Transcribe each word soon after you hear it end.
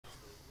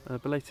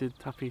Belated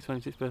happy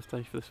 26th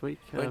birthday for this week.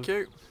 Thank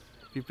you.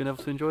 Have you been able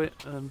to enjoy it?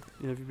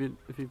 Yeah,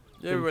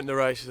 we went to the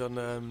races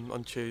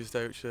on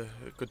Tuesday, which was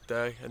a good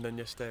day, and then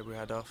yesterday we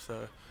had off.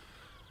 So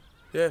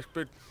yeah, it's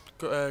been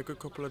good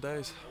couple of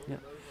days. Yeah,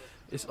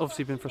 it's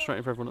obviously been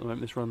frustrating for everyone at the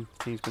moment. This run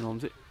the team's been on.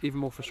 Is it even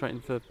more frustrating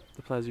for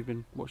the players who've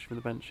been watching from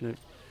the bench? I think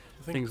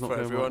things not for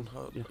going everyone,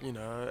 well.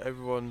 Yeah.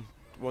 everyone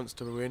wants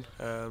to win.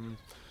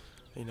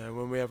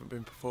 When we haven't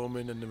been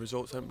performing and the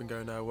results haven't been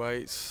going our way,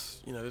 it's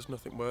there's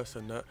nothing worse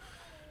than that.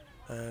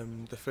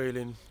 The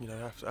feeling,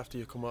 after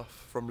you come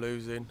off from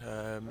losing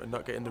and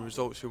not getting the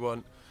results you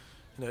want,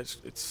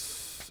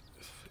 it's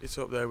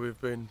up there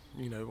with being,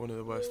 one of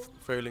the worst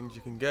feelings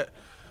you can get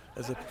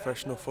as a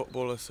professional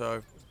footballer.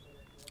 So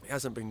it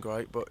hasn't been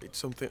great, but it's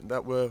something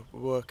that we're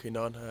working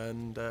on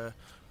and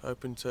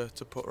hoping to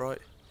put right.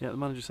 Yeah, the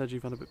manager said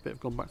you've had a bit of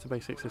gone back to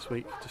basics this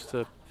week, just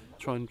to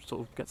try and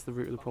sort of get to the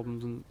root of the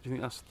problems. And do you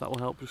think that will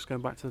help, just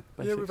going back to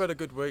basics? Yeah, we've had a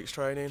good week's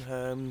training.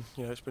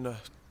 It's been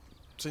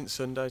since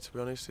Sunday, to be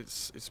honest.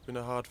 It's been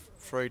a hard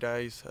 3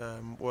 days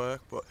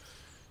work, but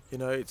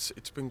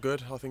it's been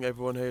good. I think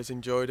everyone here has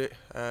enjoyed it.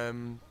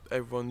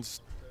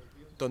 Everyone's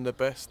done their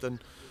best, and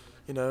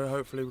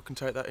hopefully we can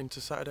take that into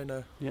Saturday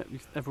now. Yeah,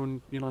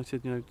 everyone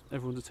united.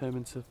 Everyone's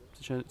determined to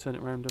turn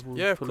it around. Everyone's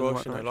yeah, of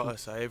course. Right like I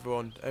say,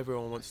 everyone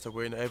wants to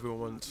win. Everyone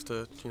wants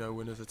to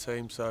win as a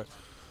team. So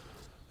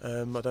I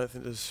don't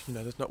think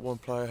there's not one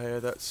player here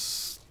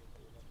that's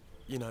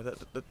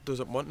that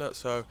doesn't want that.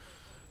 So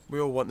we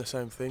all want the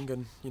same thing,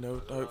 and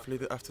hopefully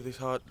after this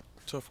hard,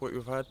 tough week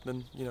we've had,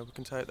 then we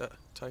can take that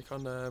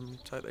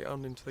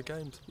on into the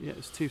games. Yeah,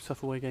 it's 2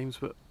 tough away games,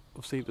 but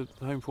obviously the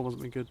home form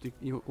hasn't been good.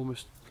 You're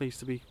almost pleased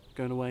to be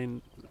going away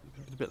and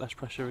with a bit less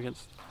pressure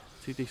against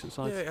 2 decent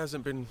sides. Yeah, it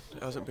hasn't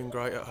been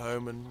great at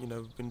home, and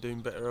we've been doing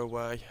better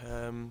away.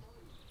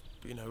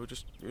 We're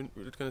just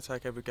going to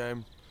take every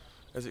game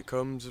as it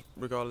comes,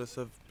 regardless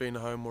of being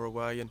at home or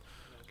away, and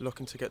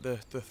looking to get the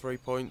 3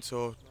 points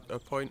or a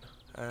point.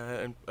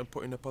 And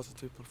put in a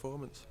positive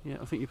performance. Yeah,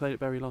 I think you played at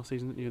Bury last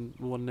season, didn't you?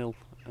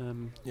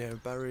 1-0. Yeah,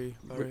 Bury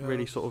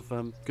really sort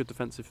of good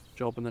defensive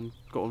job, and then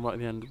got on right at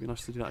the end. It'd be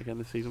nice to do that again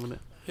this season, wouldn't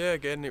it? Yeah,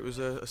 again, it was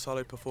a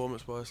solid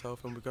performance by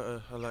ourselves, and we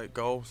got a late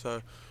goal.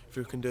 So if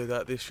we can do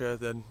that this year,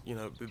 then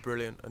it'd be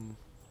brilliant, and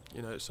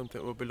it's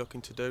something we'll be looking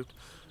to do,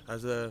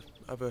 have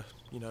a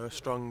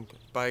strong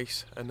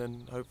base, and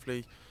then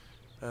hopefully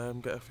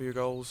get a few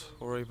goals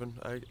or even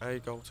a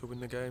goal to win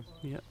the game.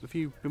 Yeah, have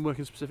you been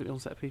working specifically on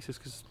set pieces?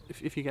 Because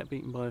if you get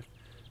beaten by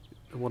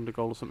a wonder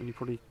goal or something, you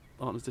probably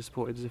aren't as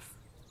disappointed as if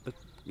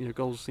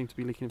goals seem to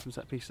be leaking in from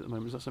set pieces at the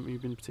moment. Is that something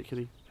you've been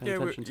particularly paying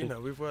attention to? Yeah,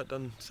 we've worked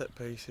on set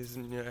pieces,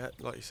 and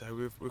like you say,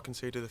 we've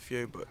conceded a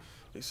few, but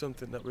it's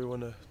something that we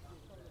want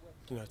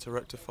to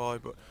rectify.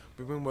 But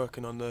we've been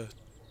working on the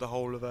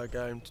whole of our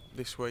game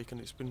this week,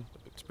 and it's been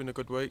a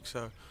good week.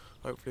 So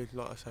hopefully,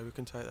 like I say, we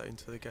can take that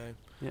into the game.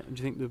 Yeah, and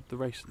do you think the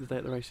day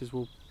at the races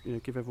will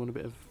give everyone a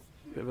bit of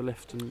a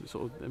lift and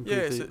sort of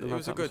improve it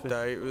was a good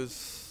day. It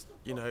was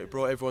it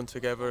brought everyone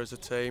together as a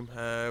team.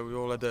 We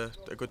all had a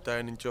good day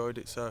and enjoyed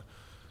it. So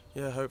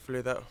yeah,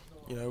 hopefully that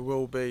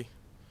will be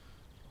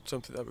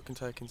something that we can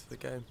take into the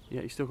game.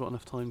 Yeah, you've still got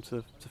enough time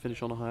to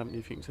finish on a high, haven't you?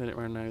 If you can turn it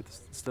around now,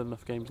 there's still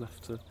enough games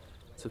left to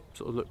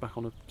sort of look back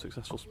on a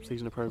successful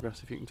season of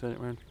progress if you can turn it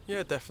around.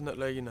 Yeah,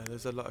 definitely.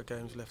 There's a lot of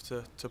games left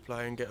to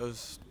play and get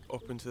us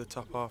up into the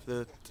top half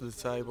of the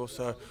table.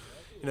 So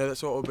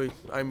that's what we'll be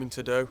aiming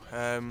to do,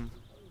 and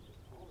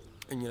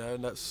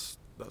that's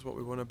what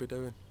we want to be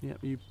doing. Yeah,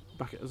 are you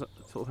back at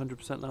sort of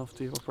 100% now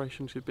after your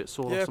operation? You're a bit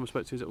sore. Yeah. Last time I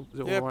spoke to you, is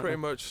it all yeah, right pretty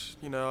now? much.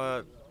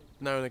 Now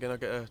and again I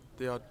get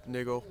the odd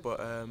niggle, but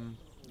I'm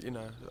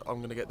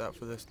going to get that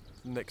for the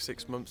next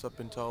 6 months, I've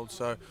been told.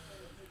 So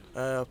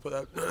I'll put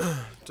that.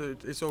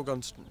 It's all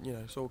gone.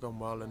 It's all gone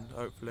well, and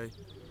hopefully,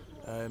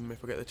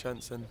 if I get the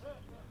chance, then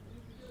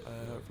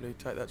hopefully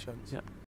take that chance. Yeah.